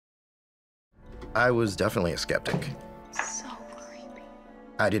I was definitely a skeptic. So creepy.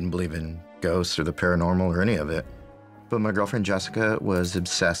 I didn't believe in ghosts or the paranormal or any of it. But my girlfriend Jessica was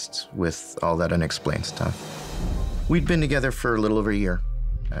obsessed with all that unexplained stuff. We'd been together for a little over a year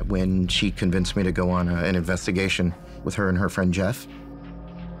when she convinced me to go on an investigation with her and her friend Jeff.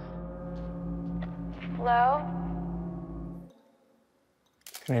 Hello?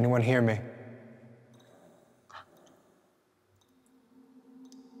 Can anyone hear me?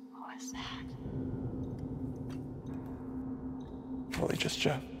 What was that? Probably just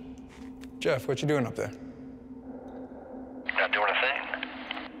Jeff. Jeff, what you doing up there? Not doing a thing.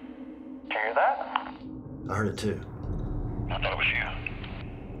 Did you hear that? I heard it too. I thought it was you.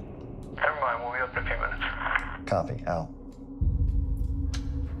 Never mind, we'll be up in a few minutes. Copy. Out.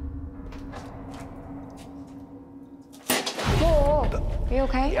 Whoa. Are you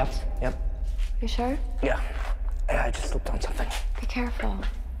okay? Yep. You sure? Yeah, I just slipped on something. Be careful.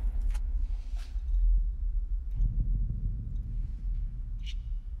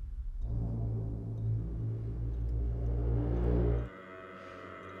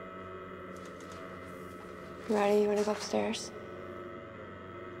 You ready? You want to go upstairs?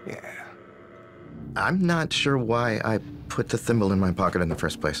 Yeah. I'm not sure why I put the thimble in my pocket in the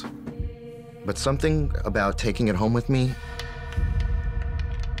first place. But something about taking it home with me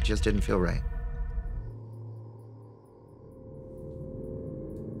just didn't feel right.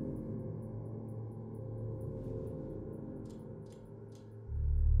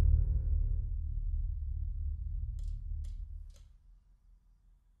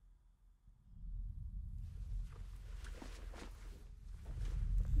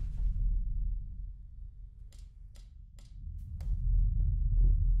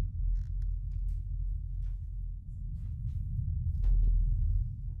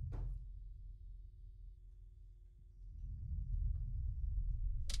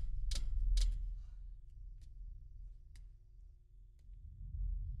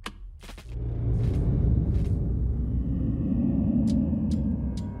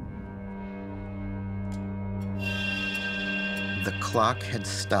 The clock had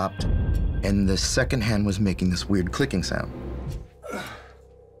stopped, and the second hand was making this weird clicking sound.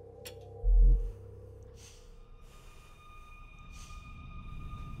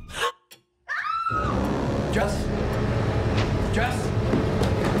 Jess?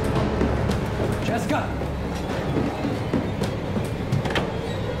 Jessica?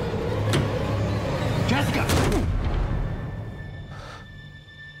 Jessica!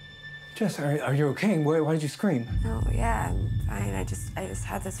 Jess, are you okay? Why did you scream? Oh, yeah, I'm fine. I just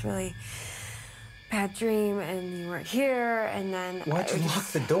had this really bad dream, and you weren't here, and then... Why'd you lock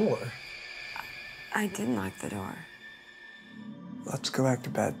the door? I didn't lock the door. Let's go back to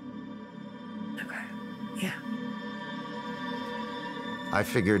bed. Okay. Yeah. I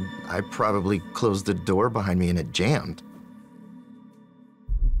figured I probably closed the door behind me and it jammed.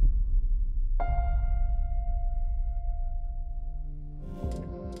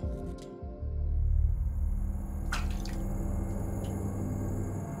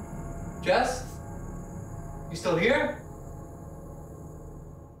 Jess? You still here?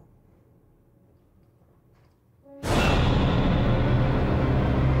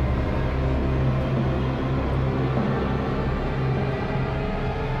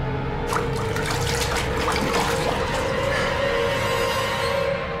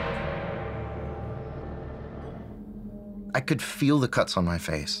 I could feel the cuts on my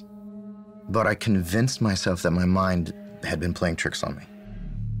face, but I convinced myself that my mind had been playing tricks on me.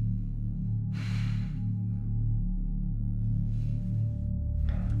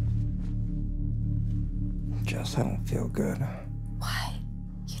 Jess, I don't feel good. Why?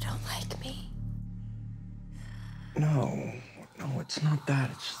 You don't like me? No, it's not that.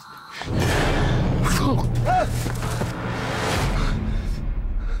 It's just...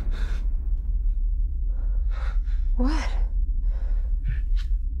 What?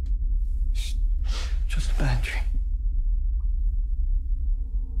 Just a bad dream.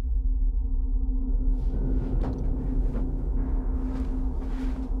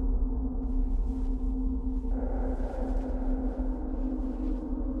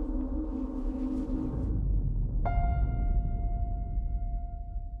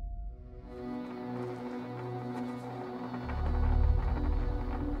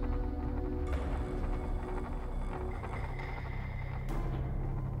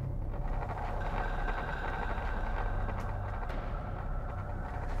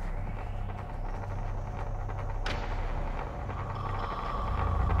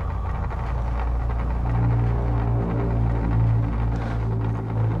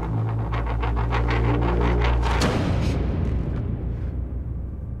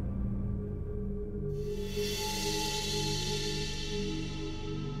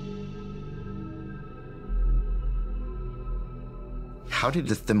 how did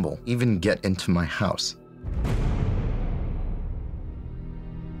the thimble even get into my house?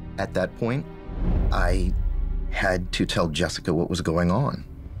 At that point, I had to tell Jessica what was going on.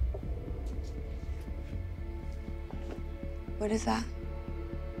 What is that?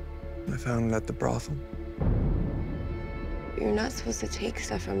 I found it at the brothel. You're not supposed to take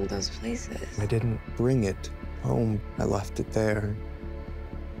stuff from those places. I didn't bring it home. I left it there.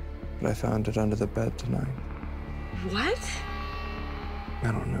 But I found it under the bed tonight. What?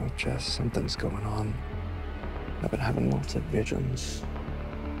 I don't know, Jess. Something's going on. I've been having lots of visions.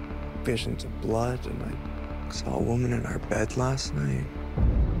 Visions of blood, and I saw a woman in our bed last night.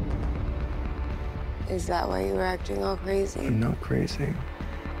 Is that why you were acting all crazy? I'm not crazy.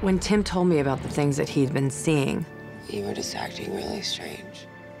 When Tim told me about the things that he'd been seeing, You were just acting really strange.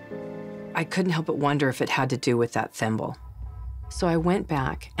 I couldn't help but wonder if it had to do with that thimble. So I went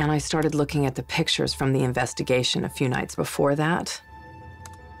back and I started looking at the pictures from the investigation a few nights before that.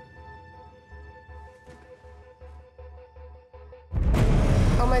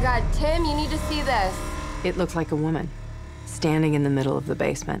 Oh my God, Tim, you need to see this. It looked like a woman standing in the middle of the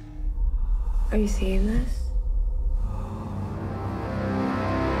basement. Are you seeing this?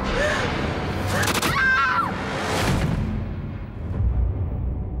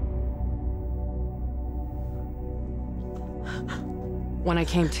 When I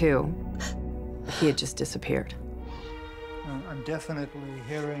came to, he had just disappeared. I'm definitely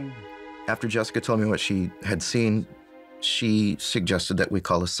hearing. After Jessica told me what she had seen, she suggested that we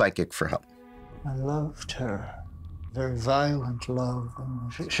call a psychic for help. I loved her. Very violent love.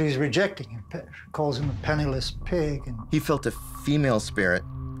 And she's rejecting him. She calls him a penniless pig. And He felt a female spirit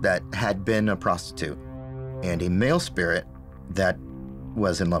that had been a prostitute and a male spirit that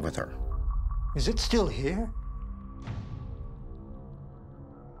was in love with her. is it still here?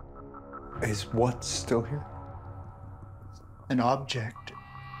 Is what still here? An object.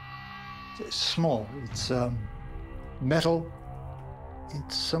 It's small. It's metal.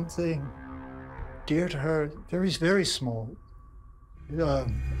 It's something dear to her. Very, very small.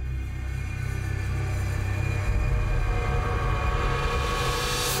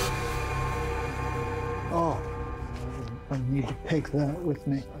 Oh, I need to take that with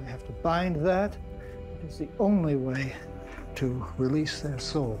me. I have to bind that. It's the only way to release their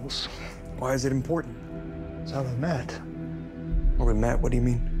souls. Why is it important? That's how they met. Well, we met, what do you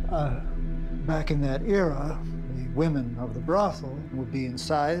mean? Back in that era, the women of the brothel would be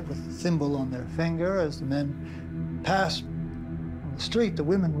inside with a thimble on their finger. As the men passed on the street, the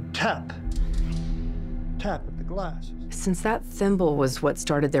women would tap at the glass. Since that thimble was what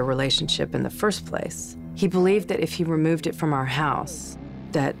started their relationship in the first place, he believed that if he removed it from our house,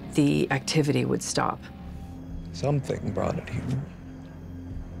 that the activity would stop. Something brought it here.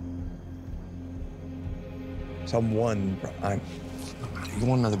 Someone brought... You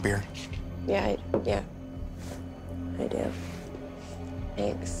want another beer? Yeah, I do.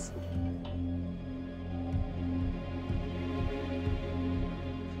 Thanks.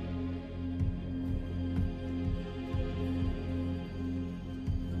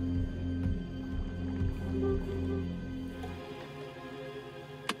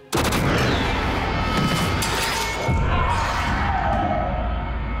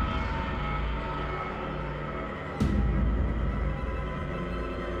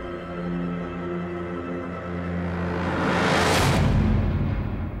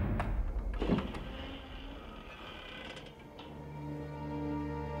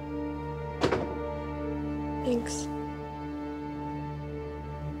 Thanks.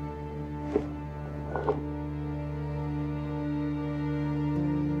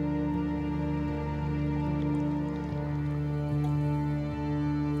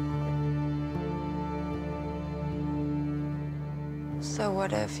 So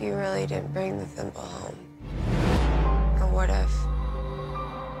what if you really didn't bring the thimble home? Or what if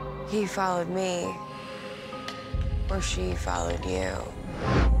he followed me, or she followed you?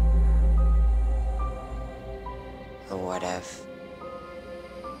 Or what if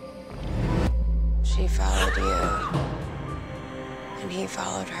she followed you and he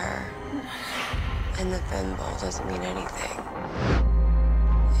followed her and the thimble doesn't mean anything?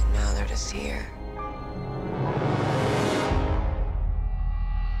 And now they're just here.